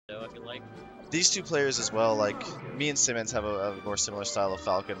feel like. These two players as well, like me and Simmons have a more similar style of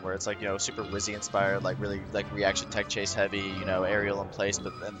Falcon, where it's like, you know, super Wizzy inspired, like really like reaction tech chase heavy, you know, aerial in place,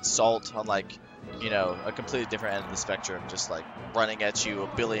 but then Salt on like, you know, a completely different end of the spectrum, just like running at you, a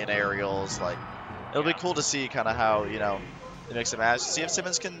billion aerials. Like it'll be cool to see kind of how, you know, they mix and match. See if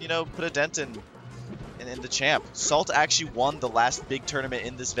Simmons can, you know, put a dent in the champ. Salt actually won the last big tournament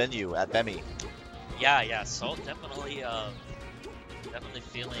in this venue at Bemi. Yeah, Salt definitely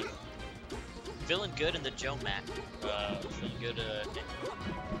feeling good in the Joe Mac. Feeling good.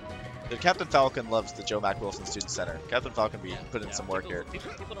 The Captain Falcon loves the Joe Mac Wilson Student Center. Captain Falcon be putting in some work here.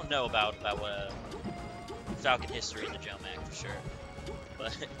 People don't know about Falcon history in the Joe Mac for sure,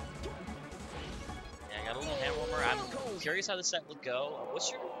 but yeah, I got a little hand warmer. I'm curious how the set will go.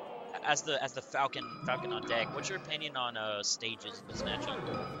 What's your as the Falcon on deck? What's your opinion on stages in this matchup?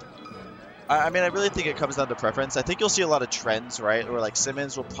 I mean, I really think it comes down to preference. I think you'll see a lot of trends, right? Where like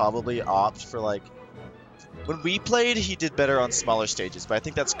Simmons will probably opt for like, when we played, he did better on smaller stages, but I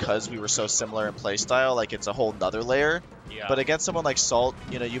think that's because we were so similar in playstyle. Like it's a whole nother layer. Yeah. But against someone like Salt,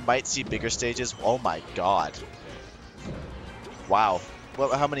 you know, you might see bigger stages. Oh my god! Wow.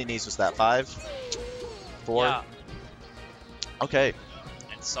 Well, how many knees was that? 5? 4? Yeah. Okay.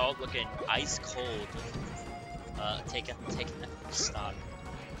 And Salt looking ice cold, taking that stock.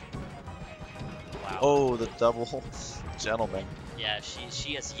 Wow. Oh, the double gentleman. Yeah,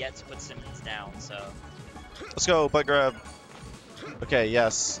 she has yet to put Simmons down, so. Let's go, butt grab. Okay,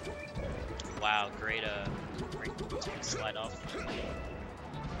 yes. Wow, great slide off.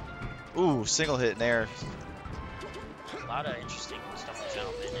 Ooh, single hit in air. A lot of interesting stuff with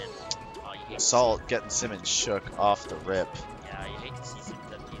gentlemen, and you hate Salt getting Simmons shook off the rip. Yeah, you hate to see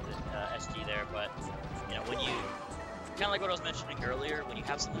Simmons at the SG there, but you know when you. Kind of like what I was mentioning earlier, when you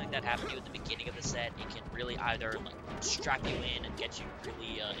have something like that happen to you at the beginning of the set, it can really either like strap you in and get you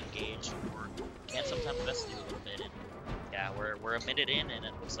really engaged, or can sometimes mess with you a little bit. And yeah, we're a minute in, and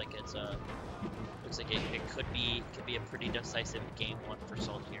it looks like it could be a pretty decisive game one for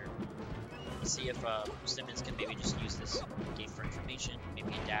Salt here. Let's see if Simmons can maybe just use this game for information,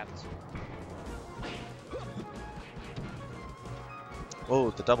 maybe adapt. Oh,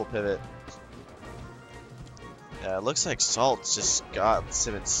 the double pivot. Yeah, it looks like Salt just got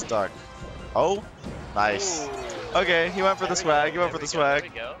Simmons stuck. Oh, nice. Ooh. Okay, he went for the swag. He went for the swag.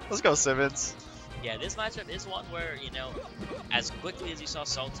 There we go. Let's go, Simmons. Yeah, this matchup is one where, you know, as quickly as you saw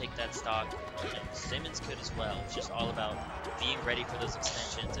Salt take that stock, you know, Simmons could as well. It's just all about being ready for those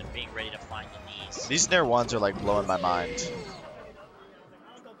extensions and being ready to find the knees. These Nair 1s are like blowing my mind.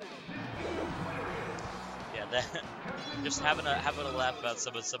 Yeah, that just having a laugh about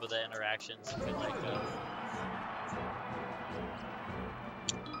some of the interactions. I feel like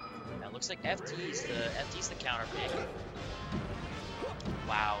it looks like FT's the counter pick.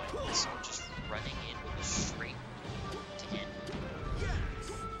 Wow, and this one just running in with a straight 10.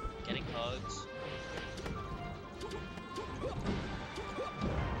 Getting hugs.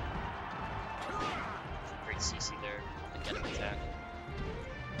 Great CC there. The get him attack.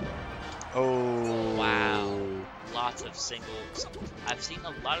 Oh. Wow. Lots of singles. I've seen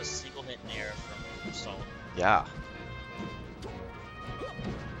a lot of single hit in air from Salt. Yeah.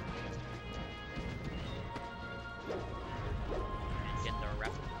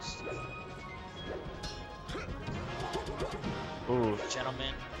 Ooh.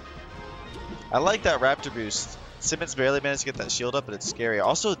 Gentlemen. I like that Raptor boost. Simmons barely managed to get that shield up, but it's scary.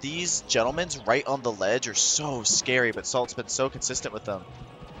 Also, these gentlemen's right on the ledge are so scary, but Salt's been so consistent with them.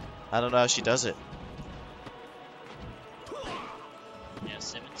 I don't know how she does it. Yeah,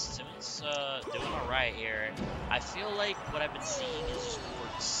 Simmons doing all right here. I feel like what I've been seeing is just more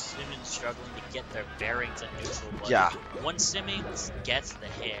Simmons struggling to get their bearings at neutral. But yeah. Once Simmons gets the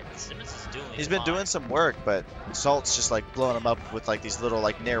hit, Simmons is doing. He's been doing some work, but Salt's just like blowing him up with like these little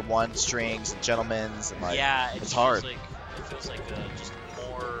like Nair 1 strings and gentlemen's and like. Yeah, it's hard. It feels like just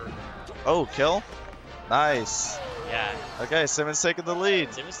more. Oh, kill! Nice. Yeah. Okay, Simmons taking the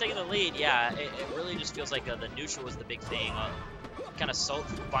lead. Simmons taking the lead. Yeah, it really just feels like the neutral was the big thing. Kind of Salt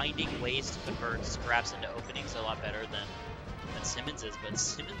finding ways to convert scraps into openings a lot better than Simmons is, but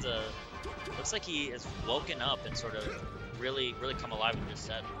Simmons looks like he is woken up and sort of really come alive in this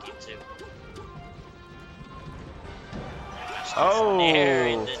set in game 2. Oh! There,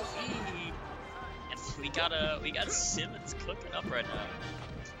 and then we got Simmons cooking up right now.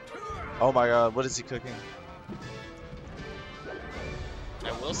 Oh my God, what is he cooking?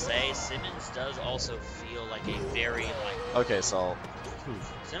 I will say Simmons does also feel like a very like. Okay, Salt.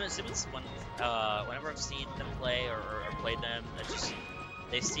 Simmons whenever I've seen them play or played them,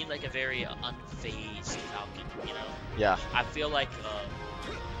 they seem like a very unfazed Falcon, you know? Yeah. I feel like,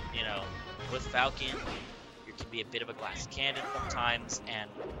 you know, with Falcon, you can be a bit of a glass cannon sometimes, and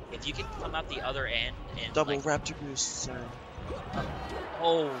if you can come out the other end and Double like, raptor boost, sorry.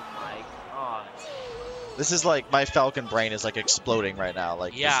 oh my god. This is like, my Falcon brain is like exploding right now.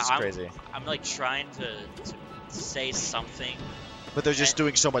 Like, Yeah, this is crazy. I'm like trying to say something, But they're just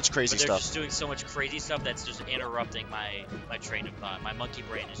doing so much crazy but they're stuff. just doing so much crazy stuff that's just interrupting my train of thought. My monkey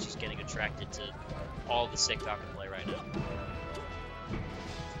brain is just getting attracted to all the sick Falcon play right now.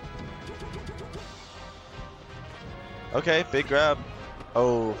 Okay, big grab.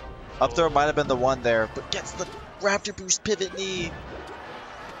 Oh, up throw might have been the one there, but gets the raptor boost pivot knee.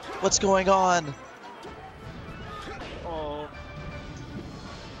 What's going on? Oh.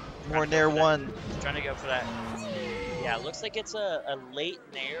 More nair one. Trying to go for that. Yeah, it looks like it's a late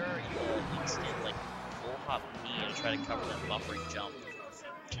nair, instant like full hop knee to try to cover that buffering jump.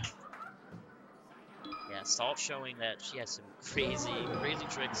 Yeah, Salt showing that she has some crazy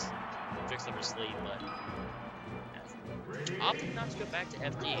tricks up her sleeve, but opting not to go back to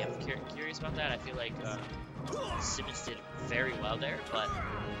FD. I'm curious about that. I feel like Simmons did very well there, but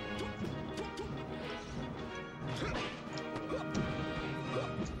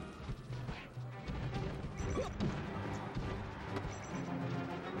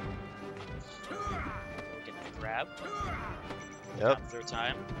get the grab. Yep. Third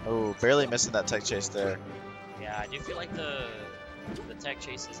time. Oh, barely missing that tech chase there. Yeah, I do feel like the tech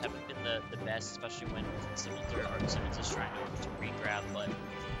chases haven't been the best, especially when Simmons is trying to re-grab, but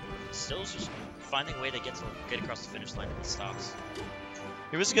still just finding a way to get across the finish line and stops.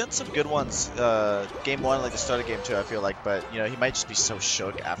 He was getting some good ones, game one, like the start of game two, I feel like, but you know, he might just be so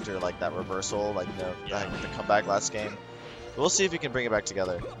shook after like that reversal, like the comeback last game. We'll see if he can bring it back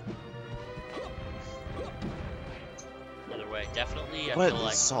together. Either way, definitely. What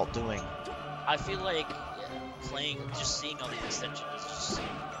is Salt doing? I feel like just seeing all these extensions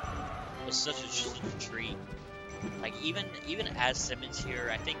is such a treat. Like even as Simmons here,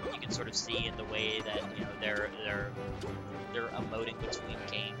 I think you can sort of see in the way that they're emoting between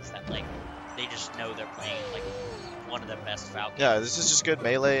games that like they just know they're playing like one of the best Falcons. Yeah, this is just good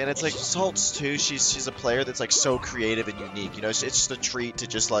melee, and it's like Salt's too. She's a player that's like so creative and unique. You know, it's just a treat to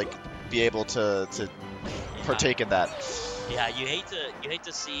just like be able to partake in that. Yeah, you hate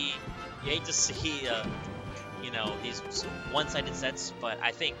to see these one-sided sets, but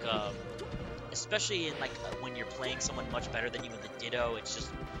I think especially in like when you're playing someone much better than you in the Ditto, it's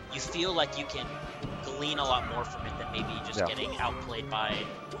just you feel like you can glean a lot more from it than maybe just getting outplayed by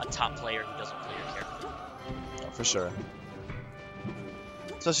a top player who doesn't play your character. Yeah, for sure.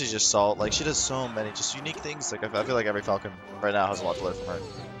 Especially just Salt, like she does so many just unique things. Like I feel like every Falcon right now has a lot to learn from her.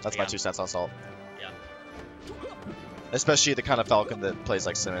 That's my 2 cents on Salt. Yeah. Especially the kind of Falcon that plays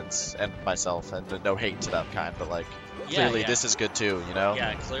like Simmons and myself, and no hate to that kind, but like clearly this is good too, you know?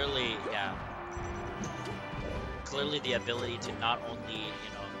 Yeah, clearly, Clearly the ability to not only,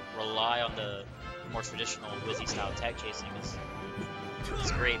 rely on the more traditional Wizzy style tag chasing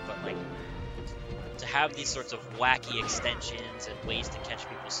is great, but like to have these sorts of wacky extensions and ways to catch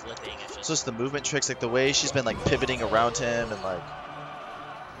people slipping, it's just the movement tricks, like the way she's been like pivoting around him and like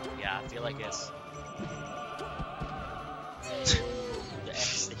I feel like it's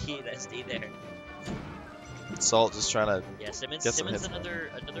the SD there. Salt just trying to Simmons get some hits.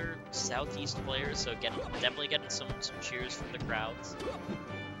 another Southeast player, so definitely getting some cheers from the crowds.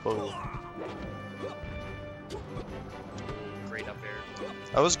 Oh. Great up air.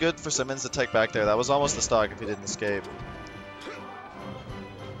 That was good for Simmons to take back there. That was almost the stock if he didn't escape.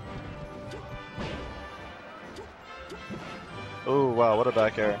 Oh wow, what a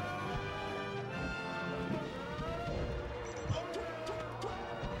back air.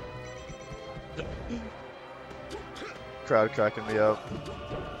 Crowd cracking me up.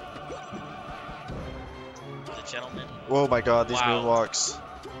 The gentleman. Oh my god, these moonwalks.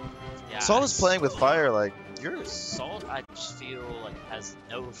 Yeah, Salt is playing with fire, like Salt, I just feel like has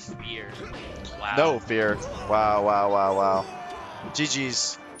no fear. Wow. No fear. Wow.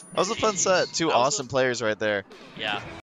 GG's. That was a fun set. Two awesome players right there. Yeah.